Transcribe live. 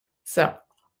So,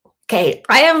 okay,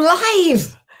 I am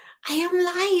live. I am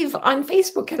live on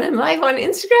Facebook and I'm live on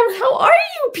Instagram. How are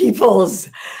you peoples?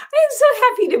 I am so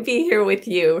happy to be here with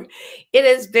you. It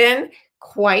has been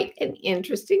quite an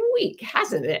interesting week,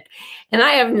 hasn't it? And I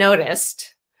have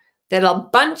noticed that a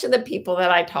bunch of the people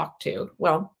that I talk to,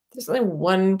 well, there's only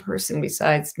one person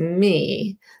besides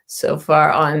me so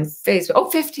far on Facebook. Oh,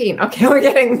 15. Okay, we're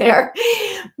getting there.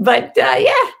 But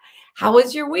yeah, how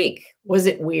was your week? Was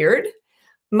it weird?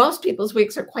 Most people's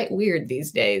weeks are quite weird these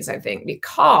days, I think,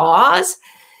 because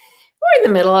we're in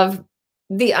the middle of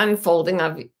the unfolding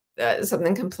of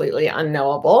something completely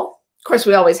unknowable. Of course,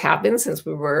 we always have been since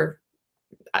we were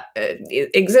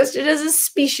existed as a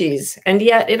species, and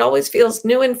yet it always feels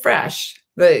new and fresh,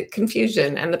 the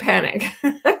confusion and the panic.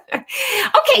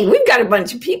 Okay, we've got a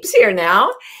bunch of peeps here now.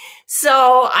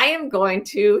 So I am going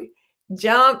to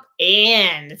jump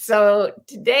in. So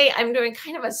today I'm doing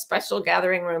kind of a special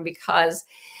gathering room because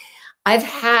I've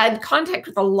had contact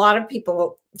with a lot of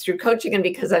people through coaching and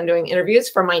because I'm doing interviews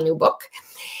for my new book.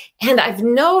 And I've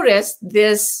noticed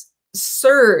this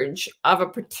surge of a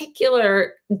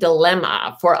particular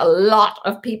dilemma for a lot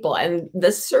of people. And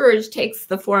the surge takes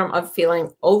the form of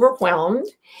feeling overwhelmed.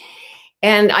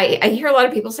 And I hear a lot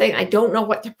of people saying, I don't know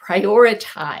what to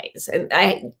prioritize.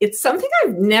 And it's something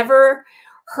I've never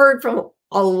heard from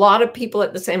a lot of people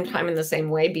at the same time in the same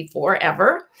way before,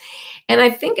 ever. And I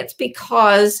think it's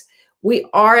because we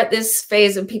are at this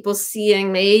phase of people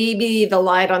seeing maybe the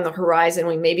light on the horizon.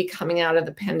 We may be coming out of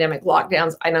the pandemic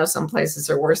lockdowns. I know some places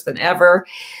are worse than ever,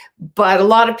 but a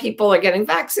lot of people are getting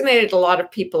vaccinated. A lot of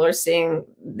people are seeing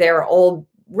their old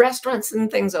restaurants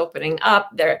and things opening up.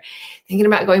 They're thinking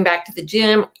about going back to the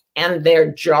gym and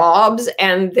their jobs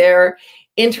and their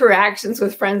interactions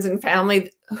with friends and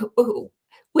family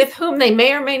with whom they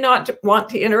may or may not want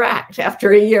to interact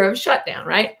after a year of shutdown,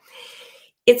 right?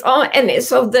 It's all, and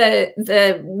so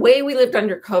the way we lived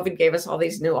under COVID gave us all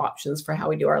these new options for how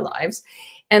we do our lives.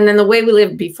 And then the way we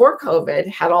lived before COVID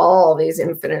had all these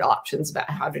infinite options about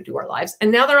how to do our lives.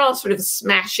 And now they're all sort of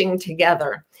smashing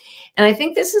together. And I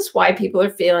think this is why people are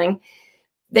feeling,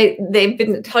 they've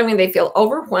been telling me they feel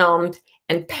overwhelmed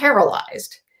and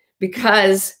paralyzed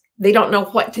because they don't know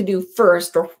what to do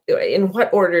first or in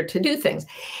what order to do things.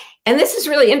 And this is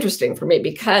really interesting for me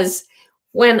because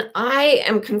when I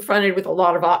am confronted with a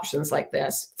lot of options like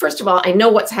this, first of all, I know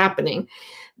what's happening.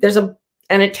 There's an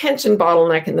attention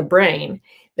bottleneck in the brain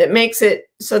that makes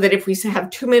it so that if we have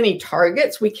too many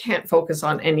targets, we can't focus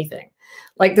on anything.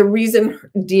 Like the reason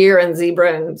deer and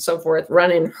zebra and so forth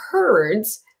run in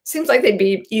herds seems like they'd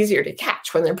be easier to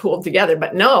catch when they're pooled together,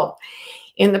 but no.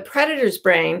 In the predator's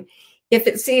brain, if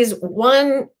it sees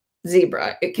one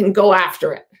zebra, it can go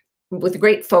after it with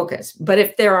great focus. But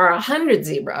if there are 100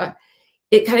 zebra,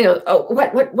 it kind of goes, oh,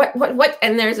 what?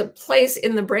 And there's a place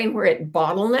in the brain where it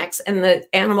bottlenecks and the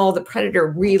animal, the predator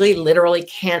really literally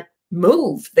can't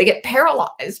move. They get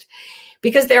paralyzed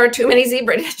because there are too many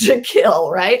zebra to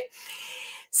kill, right?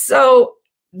 So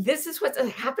this is what's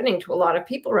happening to a lot of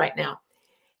people right now.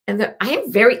 And I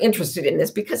am very interested in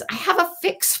this because I have a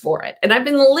fix for it. And I've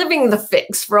been living the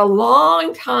fix for a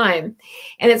long time.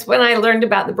 And it's when I learned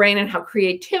about the brain and how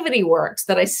creativity works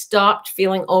that I stopped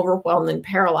feeling overwhelmed and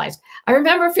paralyzed. I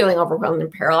remember feeling overwhelmed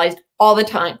and paralyzed all the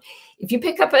time. If you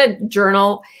pick up a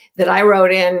journal that I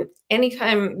wrote in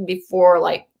anytime before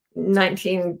like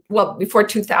before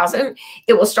 2000,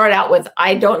 it will start out with,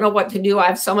 I don't know what to do. I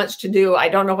have so much to do. I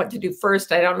don't know what to do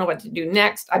first. I don't know what to do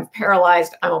next. I'm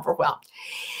paralyzed. I'm overwhelmed.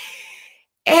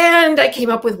 And I came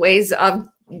up with ways of,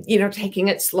 taking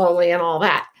it slowly and all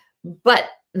that. But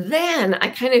then I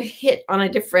kind of hit on a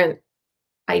different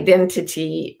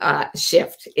identity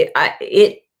shift.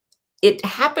 It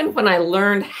happened when I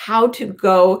learned how to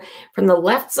go from the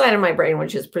left side of my brain,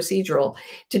 which is procedural,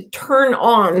 to turn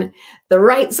on the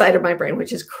right side of my brain,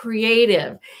 which is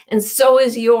creative. And so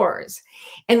is yours.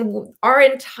 And our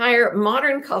entire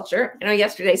modern culture,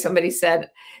 yesterday somebody said,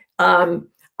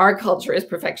 our culture is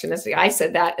perfectionistic. I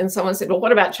said that. And someone said, well,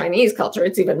 what about Chinese culture?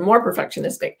 It's even more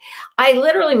perfectionistic. I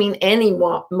literally mean any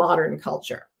modern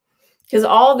culture. Because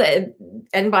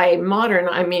and by modern,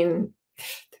 I mean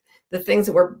the things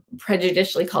that were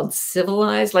prejudicially called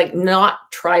civilized, like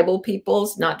not tribal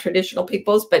peoples, not traditional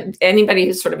peoples, but anybody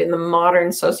who's sort of in the modern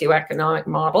socioeconomic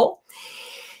model,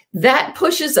 that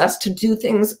pushes us to do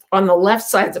things on the left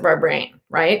sides of our brain,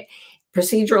 right?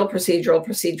 Procedural, procedural,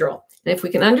 procedural. And if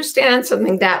we can understand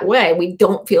something that way, we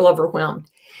don't feel overwhelmed.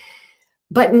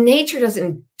 But nature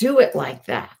doesn't do it like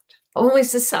that. Only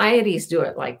societies do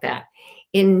it like that.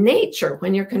 In nature,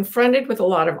 when you're confronted with a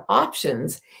lot of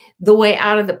options, the way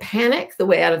out of the panic, the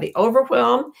way out of the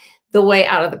overwhelm, the way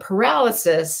out of the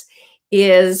paralysis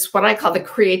is what I call the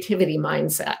creativity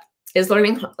mindset, is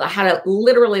learning how to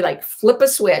literally like flip a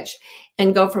switch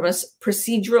and go from a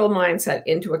procedural mindset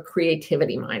into a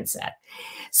creativity mindset.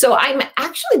 So I'm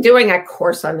actually doing a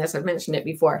course on this. I've mentioned it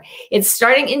before. It's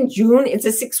starting in June. It's a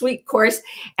 6-week course,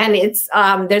 and it's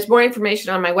there's more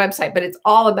information on my website, but it's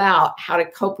all about how to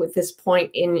cope with this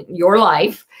point in your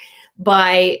life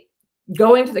by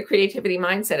going to the creativity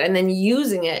mindset and then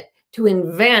using it to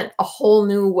invent a whole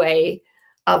new way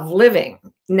of living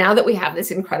now that we have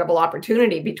this incredible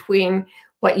opportunity between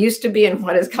what used to be and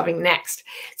what is coming next.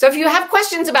 So if you have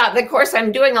questions about the course,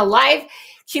 I'm doing a live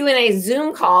Q&A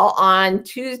Zoom call on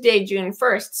Tuesday, June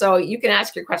 1st. So you can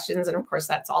ask your questions, and of course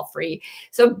that's all free.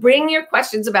 So bring your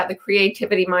questions about the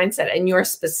creativity mindset and your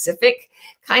specific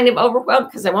kind of overwhelm,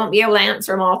 because I won't be able to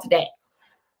answer them all today.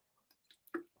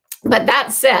 But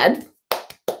that said,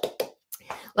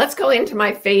 let's go into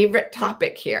my favorite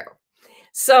topic here.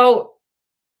 So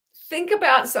think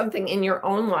about something in your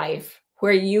own life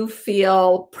where you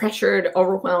feel pressured,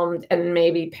 overwhelmed, and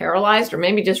maybe paralyzed, or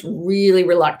maybe just really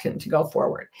reluctant to go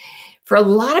forward. For a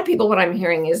lot of people, what I'm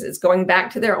hearing is it's going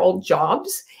back to their old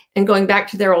jobs and going back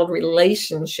to their old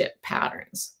relationship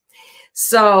patterns.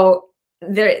 So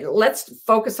let's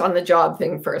focus on the job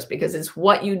thing first, because it's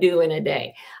what you do in a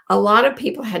day. A lot of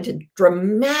people had to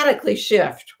dramatically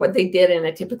shift what they did in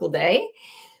a typical day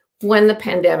when the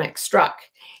pandemic struck.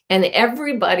 And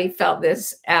everybody felt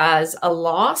this as a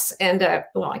loss. And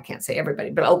well, I can't say everybody,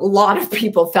 but a lot of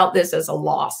people felt this as a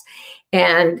loss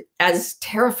and as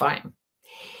terrifying.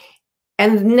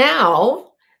 And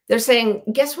now they're saying,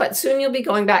 guess what? Soon you'll be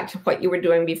going back to what you were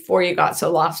doing before you got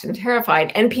so lost and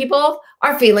terrified. And people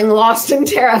are feeling lost and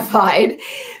terrified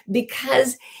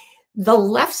because the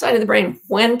left side of the brain,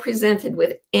 when presented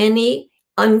with any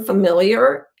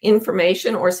unfamiliar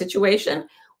information or situation,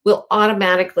 will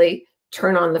automatically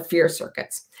turn on the fear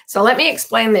circuits. So let me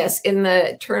explain this in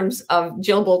the terms of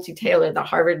Jill Bolte Taylor, the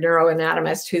Harvard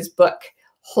neuroanatomist, whose book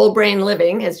Whole Brain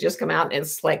Living has just come out. And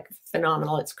it's like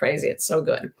phenomenal. It's crazy. It's so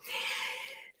good.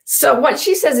 So what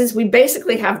she says is we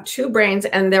basically have two brains,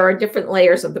 and there are different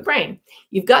layers of the brain.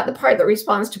 You've got the part that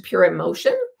responds to pure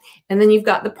emotion, and then you've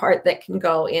got the part that can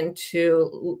go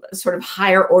into sort of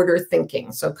higher order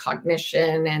thinking. So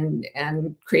cognition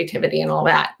and creativity and all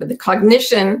that. But the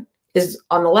cognition is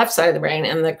on the left side of the brain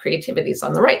and the creativity is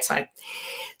on the right side.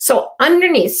 So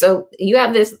underneath, so you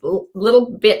have this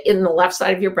little bit in the left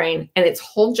side of your brain, and its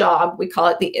whole job, we call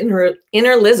it the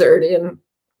inner lizard in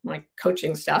my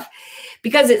coaching stuff,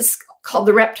 because it's called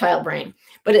the reptile brain,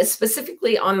 but it's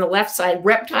specifically on the left side.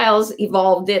 Reptiles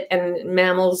evolved it and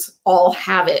mammals all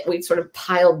have it. We sort of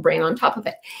piled brain on top of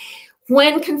it.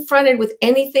 When confronted with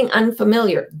anything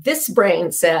unfamiliar, this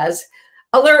brain says,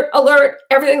 alert, alert,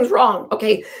 everything's wrong.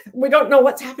 Okay, we don't know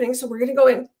what's happening, so we're going to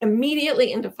go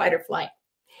immediately into fight or flight.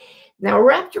 Now,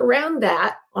 wrapped around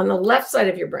that on the left side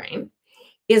of your brain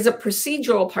is a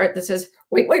procedural part that says,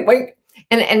 wait, wait, wait.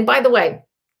 And by the way,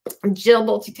 Jill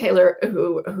Bolte Taylor,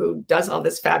 who does all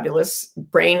this fabulous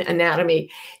brain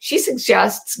anatomy, she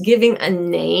suggests giving a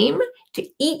name to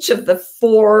each of the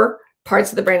 4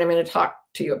 parts of the brain I'm going to talk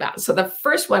to you about. So the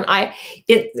first one,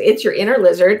 it's your inner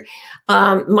lizard.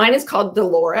 Mine is called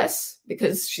Dolores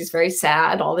because she's very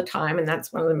sad all the time, and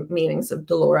that's one of the meanings of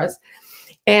Dolores.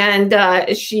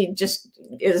 And she just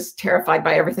is terrified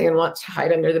by everything and wants to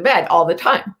hide under the bed all the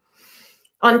time.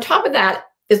 On top of that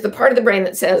is the part of the brain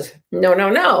that says, no, no,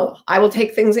 no, I will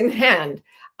take things in hand.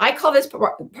 I call this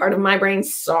part of my brain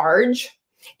Sarge.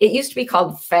 It used to be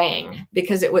called Fang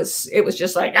because it was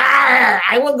just like,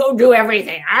 I will go do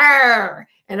everything. Arr,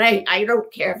 and I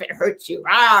don't care if it hurts you.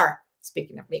 Arr,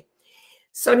 speaking of me.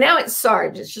 So now it's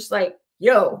Sarge. It's just like,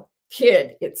 yo,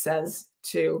 kid, it says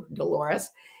to Dolores,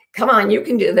 come on, you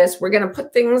can do this. We're going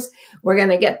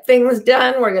to get things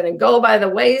done. We're going to go by the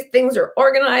ways things are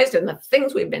organized and the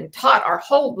things we've been taught our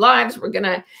whole lives. We're going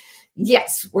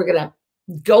to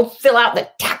go fill out the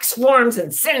tax forms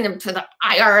and send them to the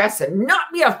IRS and not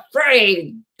be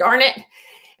afraid, darn it.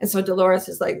 And so Dolores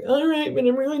is like, all right, but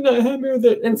I'm really not happy with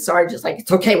it. And Sarge is like,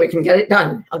 it's okay, we can get it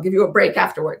done. I'll give you a break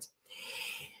afterwards.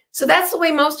 So that's the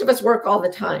way most of us work all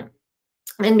the time.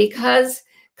 And because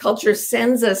culture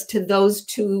sends us to those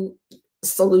 2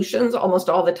 solutions almost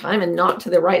all the time and not to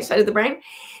the right side of the brain,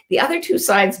 the other 2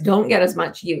 sides don't get as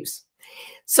much use.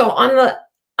 So on the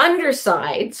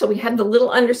underside, so we had the little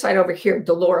underside over here,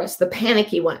 Dolores, the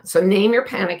panicky one. So name your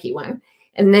panicky one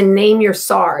and then name your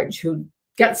Sarge who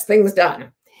gets things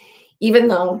done, even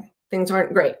though things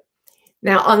aren't great.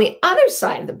 Now, on the other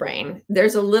side of the brain,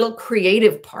 there's a little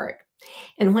creative part.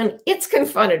 And when it's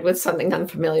confronted with something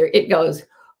unfamiliar, it goes,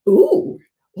 ooh,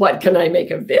 what can I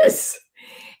make of this?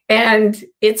 And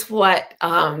it's what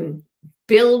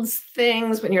builds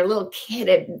things. When you're a little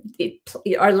kid,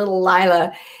 our little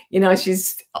Lila, you know,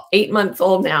 she's 8 months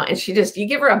old now, and you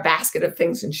give her a basket of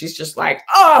things and she's just like,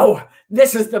 oh,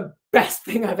 this is the best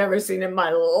thing I've ever seen in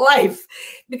my life,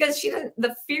 because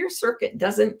the fear circuit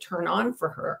doesn't turn on for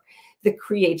her. The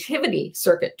creativity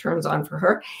circuit turns on for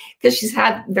her because she's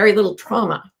had very little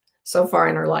trauma so far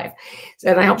in her life.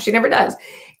 And I hope she never does.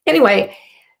 Anyway,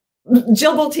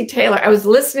 Jill Bolte Taylor, I was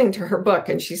listening to her book,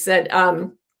 and she said,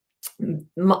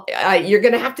 you're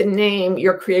going to have to name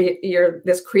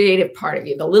this creative part of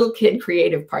you, the little kid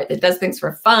creative part that does things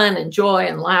for fun and joy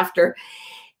and laughter.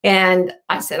 And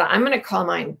I said, I'm going to call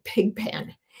mine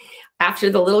Pigpen, after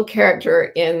the little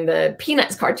character in the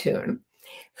Peanuts cartoon,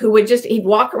 who he'd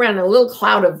walk around in a little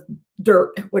cloud of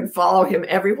dirt, would follow him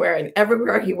everywhere. And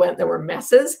everywhere he went, there were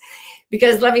messes.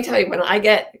 Because let me tell you, when I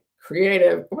get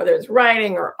creative, whether it's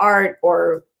writing or art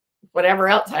or whatever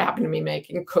else I happen to be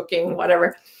making, cooking,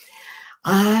 whatever,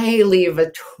 I leave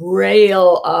a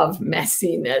trail of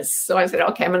messiness. So I said,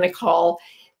 okay, I'm going to call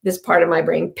this part of my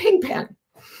brain Pigpen.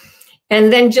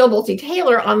 And then Jill Bolte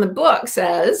Taylor on the book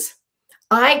says,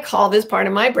 I call this part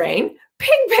of my brain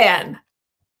Pigpen,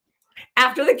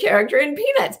 after the character in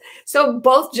Peanuts. So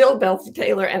both Jill Bolte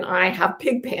Taylor and I have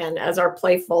Pigpen as our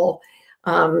playful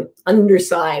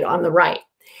underside on the right.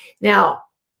 Now,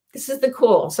 this is the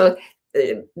cool. So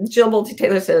Jill Bolte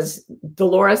Taylor says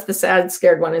Dolores, the sad,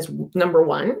 scared one, is number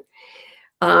 1.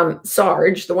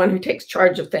 Sarge, the one who takes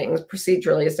charge of things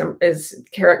procedurally, is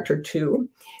character 2.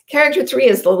 Character 3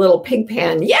 is the little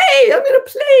Pigpen, yay, I'm going to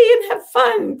play and have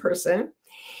fun person.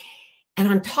 And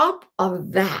on top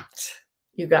of that,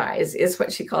 you guys, is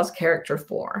what she calls character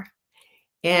 4.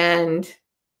 And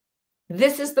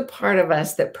this is the part of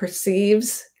us that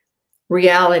perceives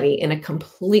reality in a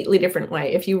completely different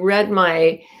way. If you read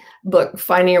my book,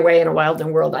 Finding Your Way in a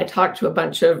Wildland World, I talked to a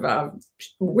bunch of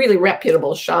really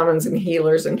reputable shamans and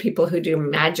healers and people who do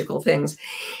magical things.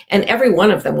 And every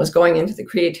one of them was going into the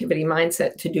creativity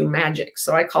mindset to do magic.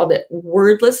 So I called it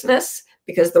wordlessness,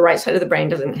 because the right side of the brain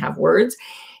doesn't have words.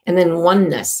 And then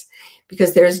oneness,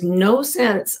 because there's no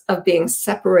sense of being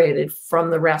separated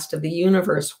from the rest of the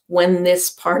universe when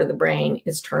this part of the brain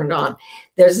is turned on.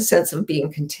 There's a sense of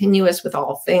being continuous with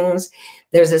all things.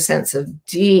 There's a sense of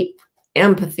deep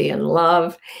empathy and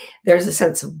love. There's a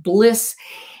sense of bliss.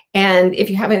 And if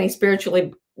you have any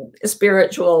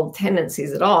spiritual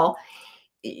tendencies at all,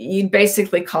 you'd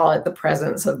basically call it the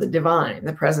presence of the divine,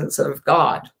 the presence of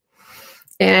God.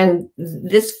 And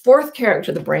this 4th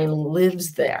character, the brain,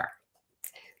 lives there.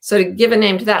 So to give a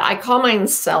name to that, I call mine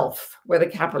Self with a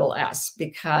capital S,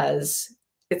 because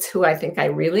it's who I think I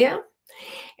really am,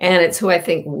 and it's who I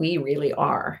think we really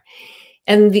are.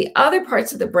 And the other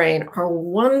parts of the brain are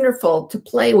wonderful to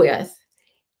play with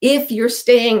if you're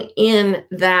staying in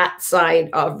that side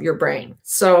of your brain.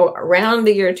 So around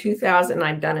the year 2000,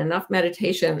 I'd done enough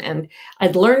meditation and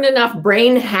I'd learned enough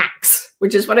brain hacks,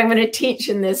 which is what I'm going to teach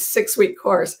in this 6-week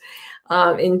course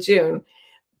in June,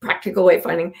 Practical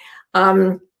Wayfinding.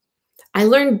 I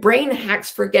learned brain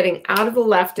hacks for getting out of the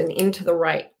left and into the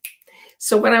right.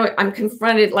 So when I'm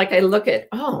confronted, like I look at,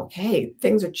 oh, okay,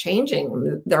 things are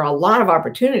changing. There are a lot of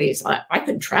opportunities. I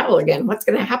could travel again. What's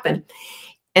going to happen?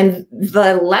 And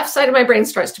the left side of my brain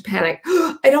starts to panic.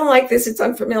 Oh, I don't like this. It's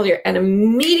unfamiliar. And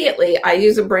immediately I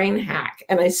use a brain hack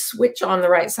and I switch on the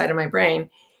right side of my brain.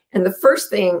 And the first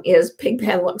thing is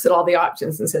Pigpen looks at all the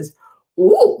options and says,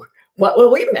 ooh, what will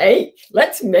we make?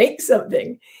 Let's make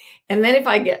something. And then if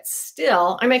I get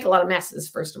still, I make a lot of messes,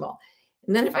 first of all.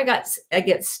 And then if I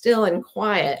get still and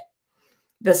quiet,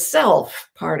 the self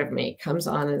part of me comes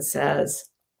on and says,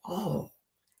 oh,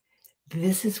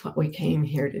 this is what we came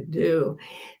here to do.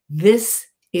 This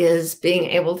is being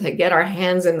able to get our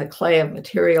hands in the clay of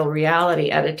material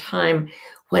reality at a time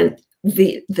when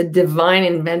the divine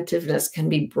inventiveness can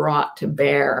be brought to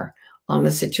bear on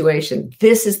the situation.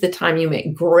 This is the time you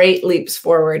make great leaps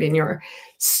forward in your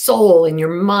soul, in your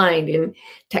mind, in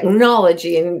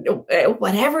technology, and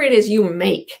whatever it is you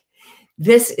make.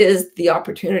 This is the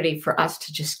opportunity for us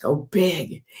to just go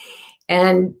big.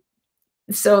 And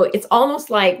so it's almost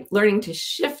like learning to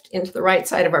shift into the right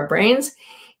side of our brains.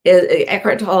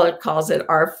 Eckhart Tolle calls it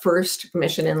our first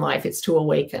mission in life. It's to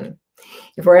awaken.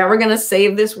 If we're ever going to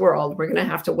save this world, we're going to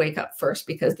have to wake up first,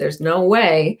 because there's no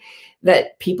way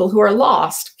that people who are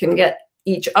lost can get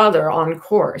each other on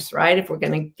course, right? If we're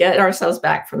going to get ourselves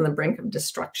back from the brink of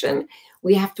destruction,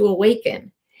 we have to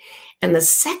awaken. And the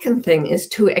second thing is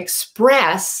to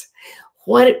express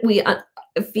what we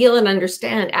feel and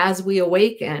understand as we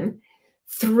awaken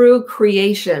through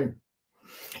creation.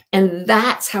 And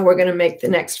that's how we're going to make the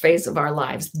next phase of our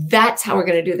lives. That's how we're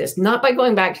going to do this. Not by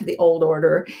going back to the old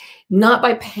order, not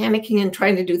by panicking and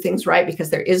trying to do things right, because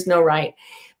there is no right,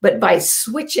 but by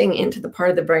switching into the part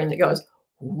of the brain that goes,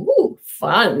 ooh,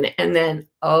 fun. And then,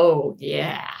 oh,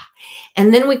 yeah.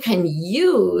 And then we can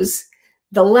use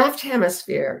the left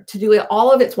hemisphere to do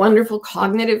all of its wonderful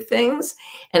cognitive things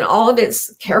and all of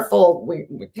its careful, we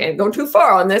can't go too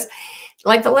far on this.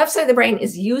 Like the left side of the brain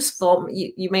is useful.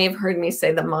 You may have heard me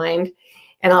say the mind,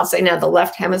 and I'll say now the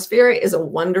left hemisphere is a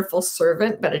wonderful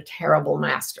servant, but a terrible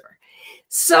master.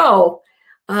 So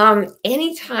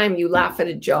anytime you laugh at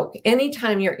a joke,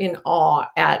 anytime you're in awe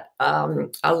at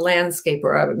a landscape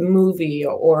or a movie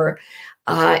or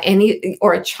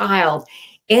a child,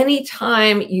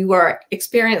 anytime you are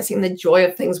experiencing the joy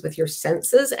of things with your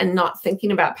senses and not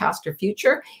thinking about past or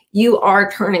future, you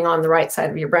are turning on the right side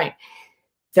of your brain.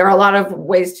 There are a lot of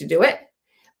ways to do it,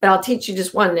 but I'll teach you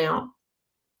just one now.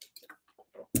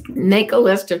 Make a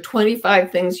list of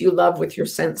 25 things you love with your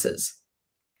senses.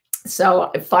 So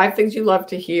 5 things you love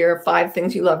to hear, 5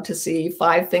 things you love to see,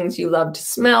 5 things you love to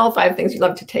smell, 5 things you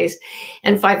love to taste,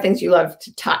 and 5 things you love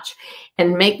to touch.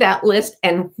 And make that list.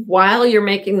 And while you're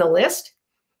making the list,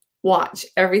 watch,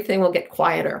 everything will get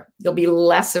quieter. You'll be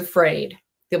less afraid.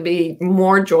 You'll be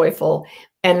more joyful.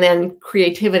 And then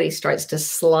creativity starts to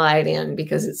slide in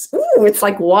because it's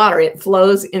like water. It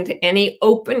flows into any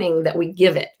opening that we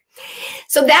give it.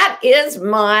 So that is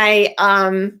my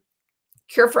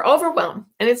cure for overwhelm.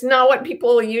 And it's not what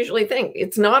people usually think.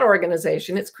 It's not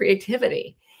organization, it's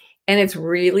creativity. And it's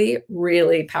really,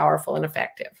 really powerful and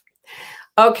effective.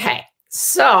 Okay,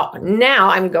 so now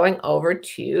I'm going over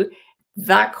to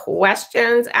the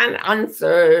questions and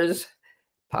answers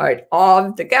part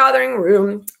of the gathering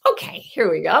room. Okay,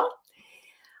 here we go.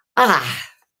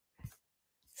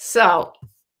 So,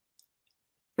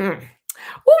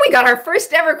 we got our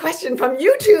first ever question from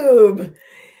YouTube.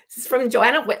 This is from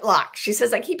Joanna Whitlock. She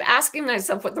says, I keep asking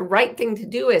myself what the right thing to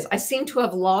do is. I seem to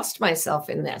have lost myself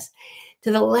in this.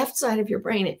 To the left side of your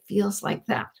brain, it feels like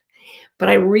that. But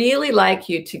I really like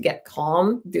you to get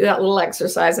calm, do that little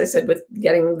exercise I said with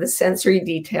getting the sensory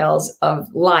details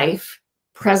of life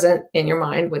present in your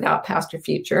mind without past or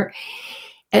future,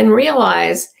 and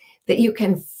realize that you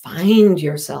can find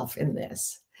yourself in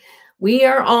this. We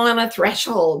are on a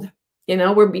threshold. You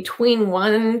know, we're between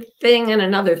one thing and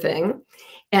another thing.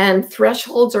 And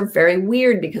thresholds are very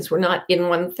weird because we're not in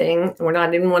one thing, we're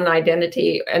not in one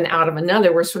identity and out of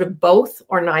another. We're sort of both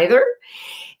or neither.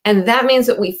 And that means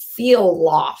that we feel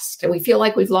lost and we feel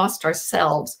like we've lost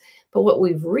ourselves. But what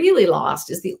we've really lost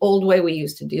is the old way we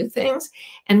used to do things.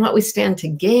 And what we stand to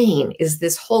gain is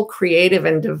this whole creative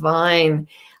and divine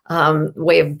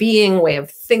way of being, way of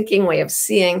thinking, way of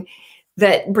seeing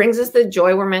that brings us the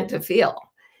joy we're meant to feel.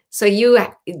 So you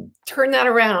turn that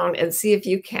around and see if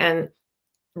you can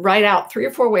write out 3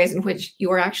 or 4 ways in which you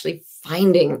are actually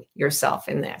finding yourself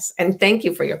in this. And thank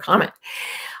you for your comment.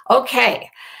 Okay.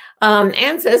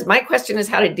 Anne says, my question is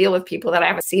how to deal with people that I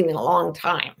haven't seen in a long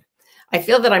time. I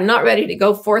feel that I'm not ready to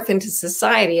go forth into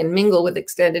society and mingle with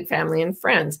extended family and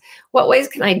friends. What ways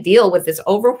can I deal with this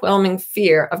overwhelming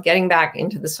fear of getting back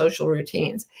into the social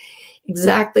routines?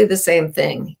 Exactly the same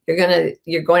thing. You're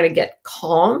going to get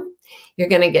calm, you're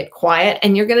going to get quiet,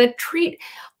 and you're going to treat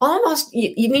almost,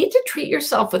 you need to treat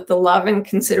yourself with the love and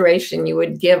consideration you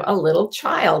would give a little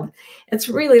child. It's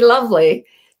really lovely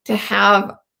to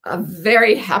have a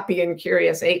very happy and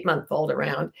curious 8-month-old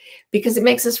around, because it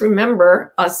makes us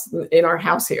remember us in our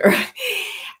house here,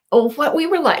 what we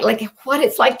were like what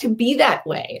it's like to be that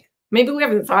way. Maybe we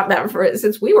haven't thought that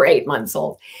since we were 8 months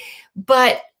old.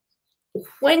 But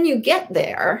when you get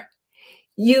there,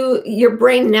 your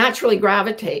brain naturally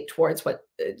gravitates toward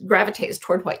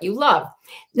what you love.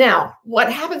 Now,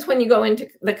 what happens when you go into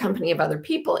the company of other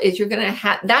people is you're going to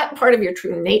have that part of your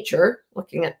true nature,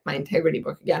 looking at my integrity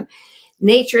book again,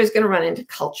 nature is going to run into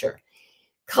culture.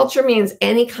 Culture means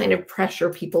any kind of pressure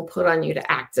people put on you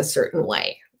to act a certain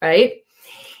way, right?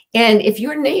 And if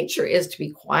your nature is to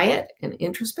be quiet and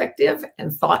introspective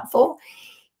and thoughtful,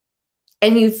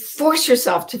 and you force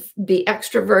yourself to be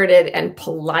extroverted and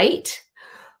polite,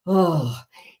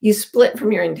 you split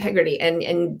from your integrity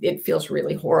and it feels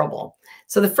really horrible.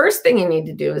 So the first thing you need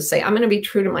to do is say, I'm going to be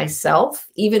true to myself,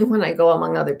 even when I go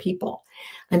among other people.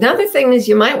 Another thing is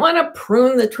you might want to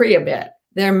prune the tree a bit.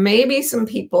 There may be some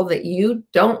people that you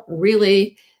don't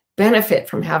really benefit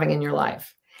from having in your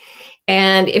life.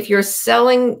 And if you're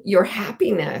selling your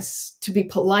happiness to be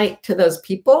polite to those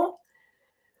people,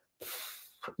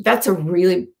 that's a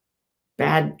really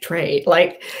bad trade.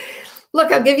 Like,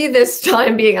 look, I'll give you this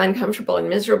time being uncomfortable and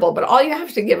miserable, but all you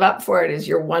have to give up for it is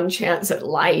your one chance at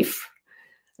life.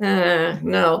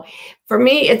 No. For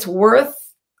me, it's worth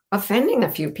offending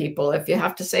a few people if you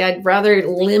have to say, I'd rather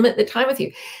limit the time with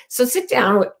you. So sit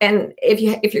down, and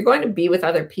if you're going to be with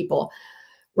other people,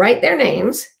 write their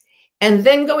names, and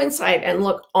then go inside and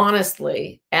look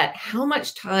honestly at how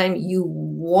much time you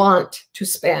want to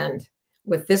spend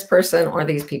with this person or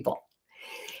these people.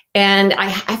 And I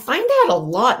find out a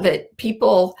lot that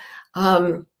people,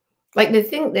 like, they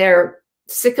think they're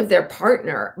sick of their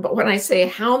partner. But when I say,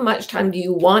 how much time do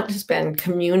you want to spend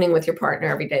communing with your partner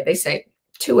every day? They say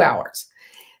 2 hours,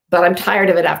 but I'm tired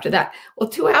of it after that. Well,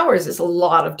 2 hours is a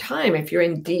lot of time if you're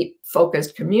in deep,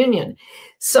 focused communion.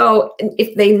 So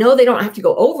if they know they don't have to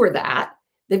go over that,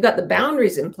 they've got the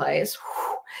boundaries in place.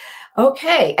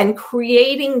 Okay. And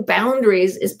creating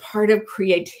boundaries is part of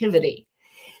creativity.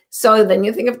 So then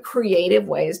you think of creative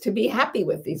ways to be happy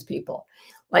with these people.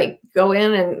 Like, go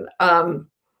in and,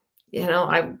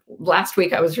 last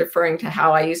week I was referring to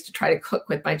how I used to try to cook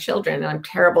with my children, and I'm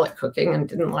terrible at cooking and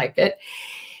didn't like it.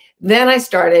 Then I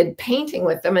started painting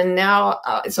with them, and now,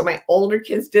 so my older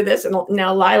kids did this, and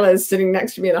now Lila is sitting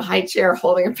next to me in a high chair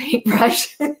holding a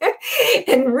paintbrush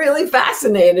and really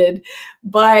fascinated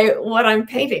by what I'm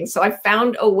painting. So I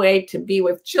found a way to be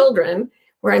with children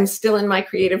where I'm still in my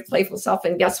creative, playful self.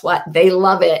 And guess what? They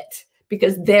love it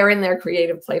because they're in their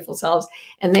creative, playful selves,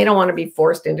 and they don't want to be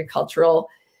forced into cultural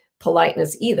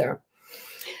politeness either.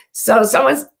 So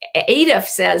Adolf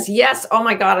says, yes, oh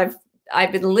my God,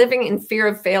 I've been living in fear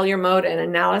of failure mode and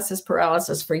analysis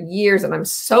paralysis for years, and I'm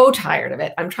so tired of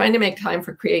it. I'm trying to make time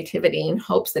for creativity in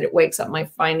hopes that it wakes up my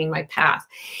finding my path.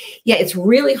 Yeah, it's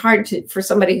really hard for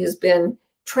somebody who's been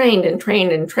trained and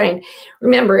trained and trained.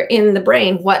 Remember, in the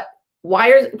brain, what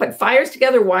fires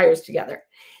together wires together.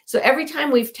 So every time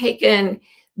we've taken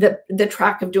the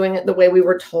track of doing it the way we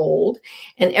were told,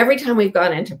 and every time we've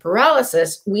gone into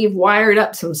paralysis, we've wired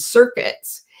up some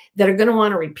circuits that are going to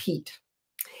want to repeat.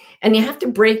 And you have to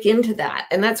break into that.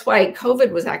 And that's why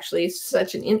COVID was actually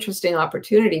such an interesting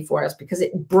opportunity for us, because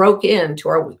it broke into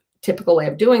our typical way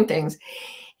of doing things.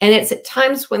 And it's at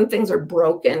times when things are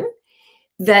broken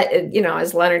that,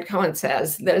 as Leonard Cohen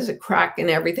says, there's a crack in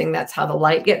everything. That's how the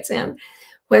light gets in.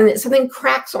 When something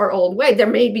cracks our old way, there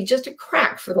may be just a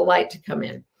crack for the light to come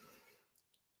in.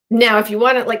 Now, if you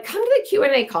want to, come to the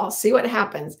Q&A call, see what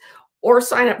happens, or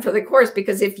sign up for the course,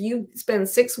 because if you spend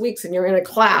 6 weeks and you're in a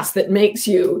class that makes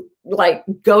you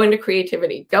go into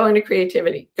creativity, go into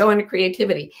creativity, go into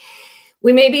creativity,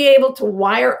 we may be able to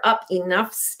wire up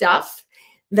enough stuff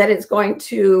that it's going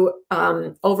to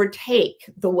overtake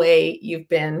the way you've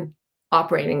been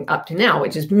operating up to now,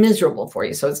 which is miserable for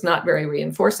you. So it's not very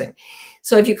reinforcing.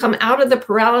 So if you come out of the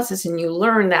paralysis and you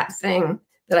learn that thing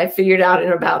that I figured out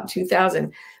in about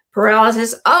 2000,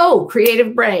 paralysis, oh,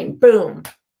 creative brain, boom,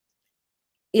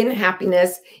 in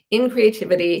happiness, in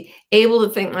creativity, able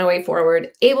to think my way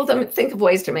forward, able to think of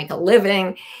ways to make a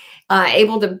living,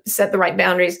 able to set the right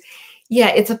boundaries. Yeah,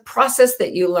 it's a process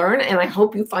that you learn, and I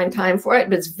hope you find time for it,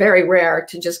 but it's very rare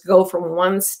to just go from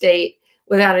one state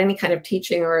without any kind of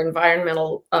teaching or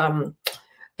environmental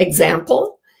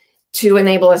example to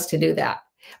enable us to do that.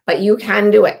 But you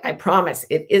can do it. I promise.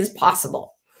 It is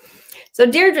possible. So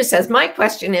Deirdre says, my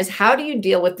question is, how do you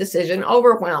deal with decision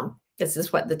overwhelm? This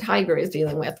is what the tiger is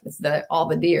dealing with all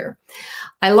the deer.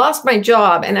 I lost my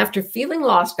job, and after feeling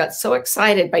lost, got so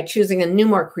excited by choosing a new,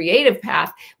 more creative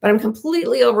path, but I'm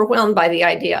completely overwhelmed by the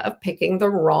idea of picking the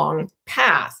wrong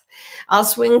path. I'll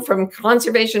swing from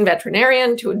conservation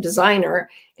veterinarian to a designer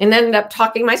and end up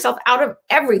talking myself out of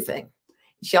everything.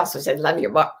 She also said, love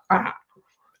your book.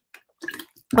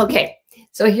 Okay,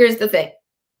 so here's the thing.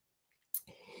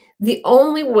 The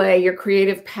only way your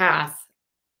creative path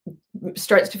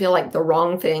starts to feel like the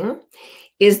wrong thing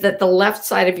is that the left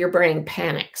side of your brain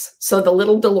panics. So the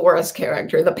little Dolores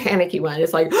character, the panicky one,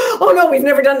 is like, oh no, we've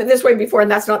never done it this way before, and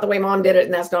that's not the way mom did it,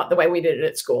 and that's not the way we did it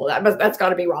at school. That's got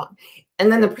to be wrong.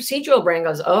 And then the procedural brain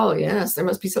goes, oh yes, there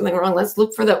must be something wrong. Let's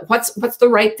look for what's the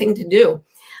right thing to do.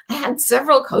 I had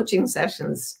several coaching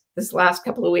sessions this last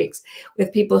couple of weeks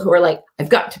with people who are like, I've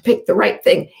got to pick the right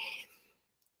thing.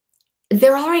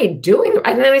 They're already doing it.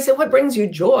 And then I said, what brings you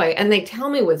joy? And they tell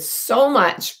me with so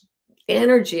much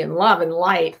energy and love and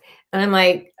light. And I'm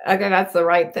like, okay, that's the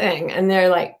right thing. And they're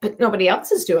like, but nobody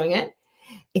else is doing it.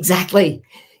 Exactly.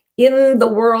 In the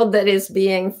world that is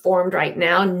being formed right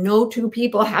now, no two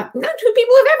people have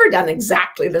ever done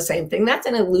exactly the same thing. That's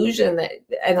an illusion,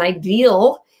 an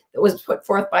ideal that was put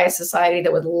forth by a society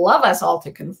that would love us all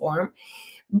to conform.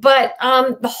 But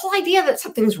the whole idea that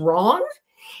something's wrong,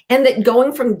 and that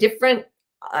going from different,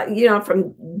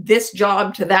 from this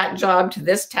job to that job, to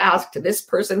this task, to this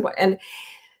person, and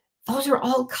those are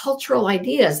all cultural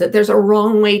ideas that there's a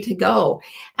wrong way to go.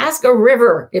 Ask a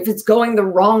river if it's going the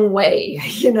wrong way,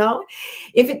 you know?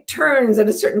 If it turns at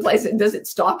a certain place, does it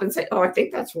stop and say, oh, I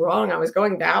think that's wrong. I was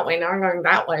going that way. Now I'm going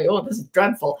that way. Oh, this is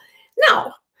dreadful.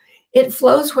 No, it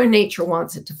flows where nature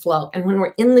wants it to flow. And when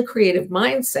we're in the creative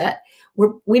mindset,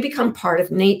 we become part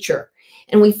of nature,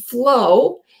 and we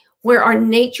flow where our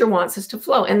nature wants us to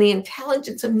flow. And the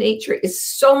intelligence of nature is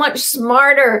so much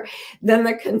smarter than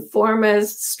the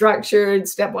conformist, structured,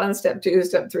 step 1, step 2,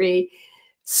 step 3,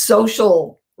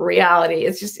 social reality.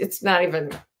 It's not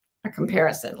even a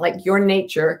comparison. Like, your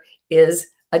nature is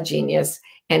a genius,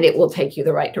 and it will take you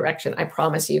the right direction. I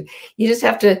promise you. You just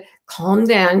have to calm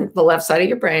down the left side of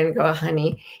your brain and go,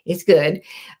 honey, it's good.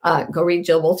 Go read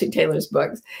Jill Bolte Taylor's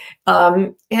books.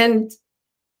 And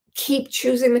keep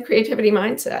choosing the creativity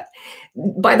mindset.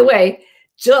 By the way,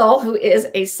 Jill, who is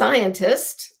a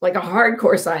scientist, like a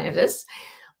hardcore scientist,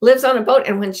 lives on a boat.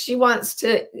 And when she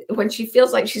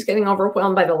feels like she's getting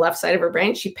overwhelmed by the left side of her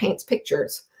brain, she paints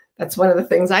pictures. That's one of the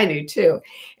things I do too.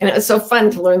 And it was so fun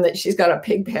to learn that she's got a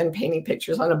pig pen painting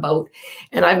pictures on a boat,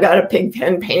 and I've got a pig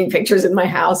pen painting pictures in my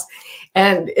house.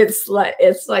 And it's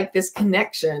like this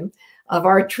connection of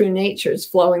our true natures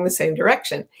flowing the same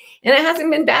direction. And it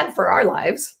hasn't been bad for our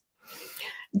lives.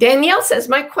 Danielle says,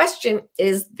 my question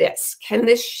is this: can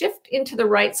this shift into the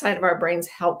right side of our brains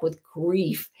help with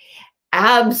grief?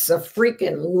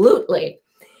 Abso-freaking-lutely.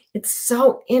 It's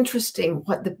so interesting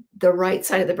what the right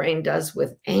side of the brain does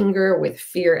with anger, with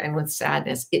fear, and with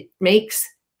sadness. It makes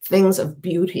things of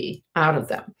beauty out of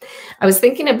them. I was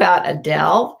thinking about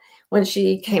Adele when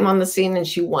she came on the scene and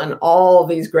she won all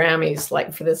these Grammys,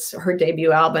 like for her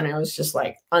debut album. It was just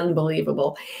like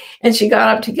unbelievable. And she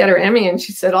got up to get her Emmy and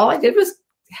she said, all I did was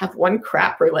have one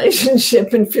crap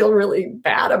relationship and feel really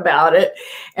bad about it.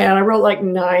 And I wrote like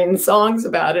 9 songs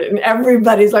about it. And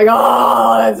everybody's like,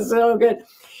 oh, that's so good.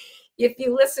 If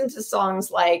you listen to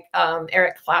songs like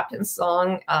Eric Clapton's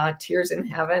song, Tears in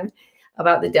Heaven,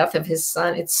 about the death of his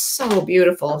son, it's so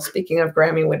beautiful. Speaking of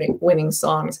Grammy-winning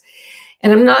songs.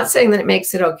 And I'm not saying that it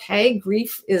makes it okay.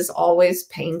 Grief is always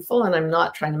painful, and I'm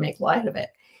not trying to make light of it.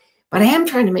 But I am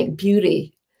trying to make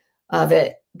beauty of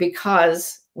it,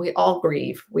 because we all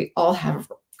grieve. We all have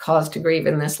cause to grieve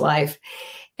in this life.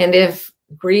 And if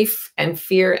grief and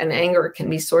fear and anger can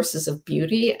be sources of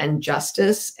beauty and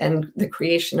justice and the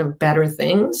creation of better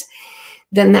things,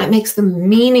 then that makes them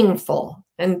meaningful.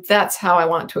 And that's how I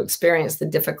want to experience the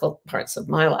difficult parts of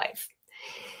my life.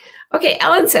 Okay,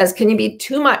 Ellen says, can you be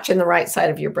too much in the right side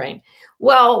of your brain?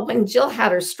 Well, when Jill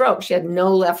had her stroke, she had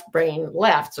no left brain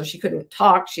left, so she couldn't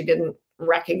talk. She didn't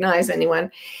recognize anyone.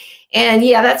 And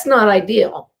yeah, that's not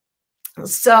ideal.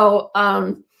 So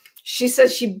she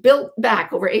says she built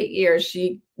back over 8 years.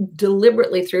 She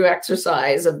deliberately, through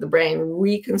exercise of the brain,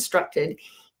 reconstructed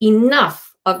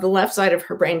enough of the left side of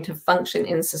her brain to function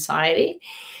in society.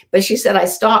 But she said, I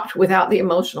stopped without the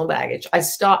emotional baggage. I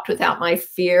stopped without my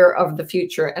fear of the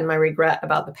future and my regret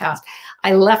about the past.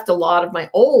 I left a lot of my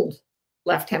old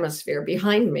left hemisphere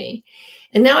behind me.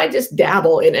 And now I just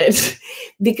dabble in it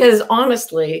because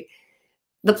honestly,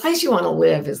 the place you want to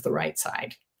live is the right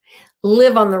side.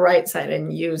 Live on the right side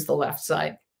and use the left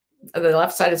side. The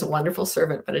left side is a wonderful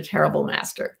servant, but a terrible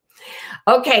master.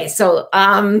 Okay, so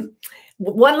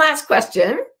one last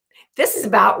question. This is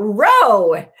about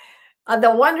Ro,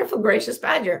 the wonderful gracious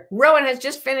badger. Rowan has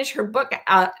just finished her book.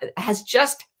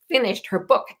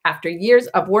 After years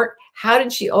of work. How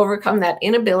did she overcome that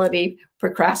inability,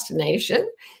 procrastination,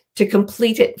 to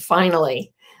complete it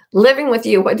finally? Living with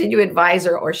you, what did you advise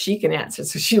her? Or she can answer.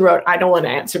 So she wrote, I don't want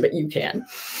to answer, but you can.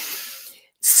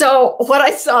 So what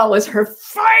I saw was her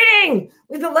fighting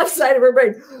with the left side of her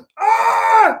brain,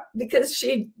 because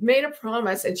she made a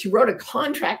promise and she wrote a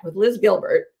contract with Liz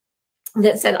Gilbert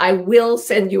that said, I will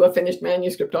send you a finished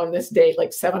manuscript on this date,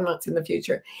 like 7 months in the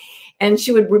future. And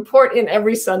she would report in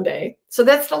every Sunday. So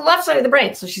that's the left side of the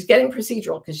brain. So she's getting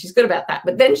procedural because she's good about that.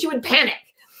 But then she would panic.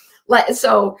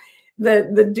 So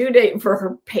the due date for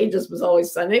her pages was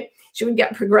always Sunday. She would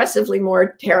get progressively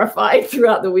more terrified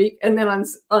throughout the week. And then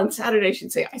on Saturday,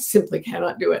 she'd say, I simply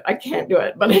cannot do it. I can't do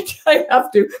it, but I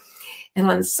have to. And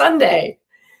on Sunday,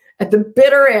 at the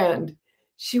bitter end,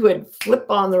 she would flip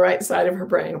on the right side of her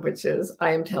brain, which is,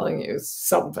 I am telling you,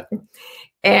 something.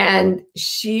 And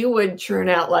she would churn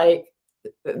out like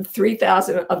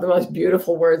 3,000 of the most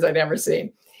beautiful words I'd ever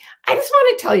seen. I just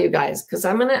want to tell you guys, because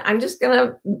I'm just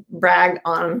gonna brag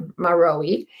on my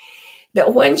Rowie,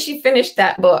 that when she finished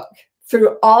that book,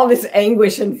 through all this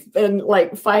anguish and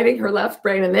like fighting her left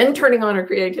brain and then turning on her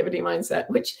creativity mindset,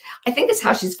 which I think is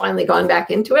how she's finally gone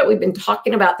back into it. We've been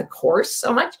talking about the course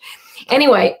so much.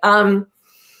 Anyway,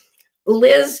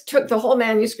 Liz took the whole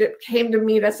manuscript, came to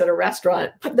meet us at a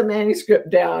restaurant, put the manuscript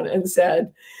down and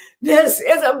said, "This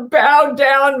is a bow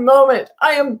down moment.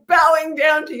 I am bowing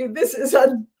down to you. This is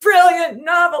a brilliant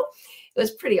novel." It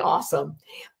was pretty awesome,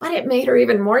 but it made her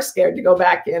even more scared to go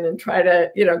back in and try to,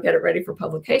 get it ready for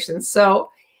publication. So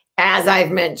as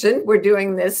I've mentioned, we're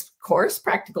doing this course,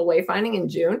 Practical Wayfinding, in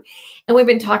June, and we've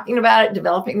been talking about it,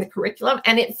 developing the curriculum,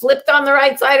 and it flipped on the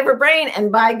right side of her brain.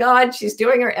 And by God, she's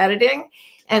doing her editing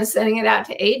and sending it out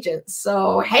to agents.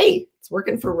 So, hey, it's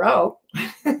working for Ro.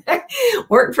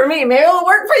 Worked for me. Maybe it'll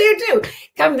work for you too.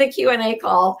 Come to the Q&A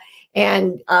call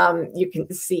and you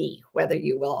can see whether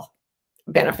you will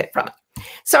benefit from it.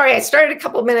 Sorry, I started a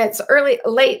couple minutes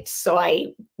late, so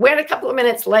I went a couple of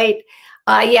minutes late.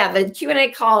 Yeah, the Q&A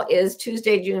call is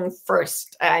Tuesday, June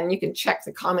 1st, and you can check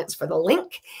the comments for the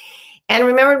link. And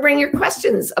remember to bring your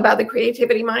questions about the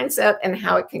creativity mindset and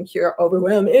how it can cure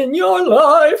overwhelm in your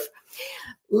life.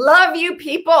 Love you,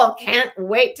 people. Can't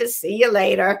wait to see you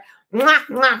later. Mwah,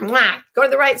 mwah, mwah. Go to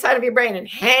the right side of your brain and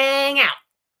hang out.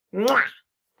 Mwah.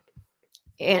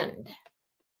 End.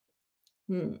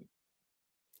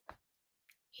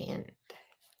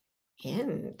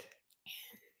 End.